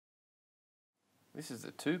This is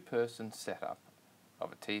a two-person setup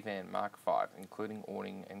of a Tvan MK5, including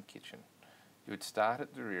awning and kitchen. You would start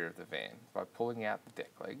at the rear of the van by pulling out the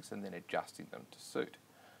deck legs and then adjusting them to suit.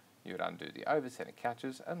 You would undo the over-centre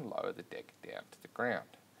catches and lower the deck down to the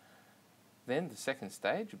ground. Then the second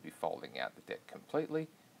stage would be folding out the deck completely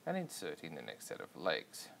and inserting the next set of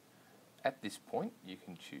legs. At this point you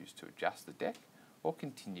can choose to adjust the deck or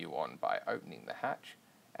continue on by opening the hatch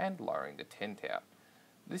and lowering the tent out.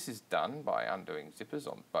 This is done by undoing zippers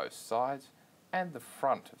on both sides and the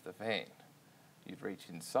front of the van. You'd reach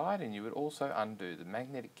inside and you would also undo the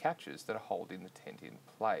magnetic catches that are holding the tent in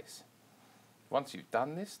place. Once you've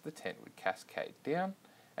done this, the tent would cascade down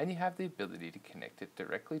and you have the ability to connect it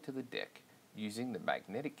directly to the deck using the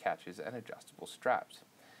magnetic catches and adjustable straps.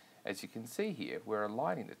 As you can see here, we're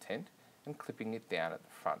aligning the tent and clipping it down at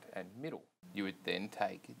the front and middle. You would then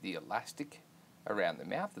take the elastic around the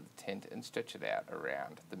mouth of the tent and stretch it out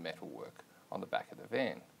around the metalwork on the back of the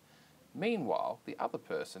van. Meanwhile, the other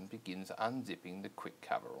person begins unzipping the quick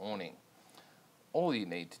cover awning. All you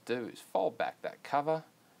need to do is fold back that cover,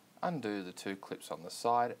 undo the two clips on the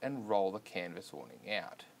side and roll the canvas awning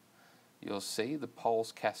out. You'll see the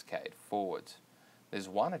poles cascade forwards. There's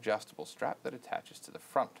one adjustable strap that attaches to the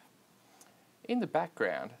front. In the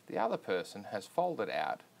background, the other person has folded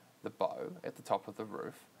out the bow at the top of the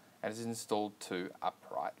roof and has installed two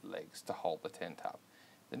upright legs to hold the tent up.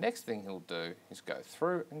 The next thing he'll do is go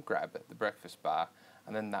through and grab the breakfast bar,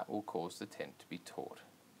 and then that will cause the tent to be taut.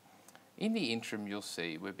 In the interim, you'll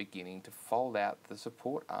see we're beginning to fold out the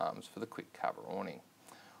support arms for the quick cover awning.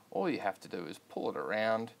 All you have to do is pull it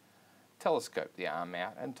around, telescope the arm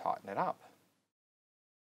out and tighten it up.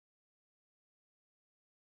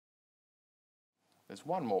 There's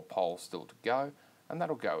one more pole still to go, and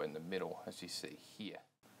that'll go in the middle as you see here.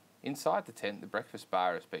 Inside the tent, the breakfast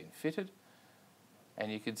bar has been fitted,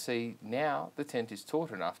 and you can see now the tent is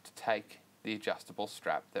taut enough to take the adjustable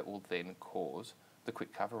strap that will then cause the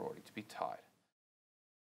quick cover awning to be tied.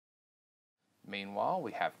 Meanwhile,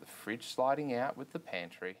 we have the fridge sliding out with the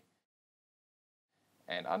pantry,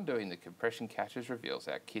 and undoing the compression catches reveals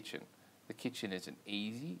our kitchen. The kitchen is an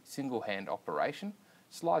easy single hand operation,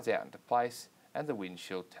 slides out into place, and the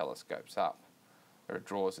windshield telescopes up. There are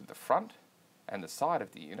drawers in the front and the side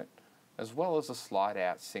of the unit, as well as a slide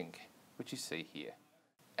out sink, which you see here.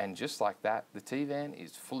 And just like that, the Tvan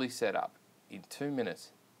is fully set up in 2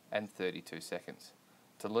 minutes and 32 seconds.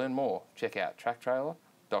 To learn more, check out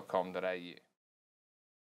tracktrailer.com.au.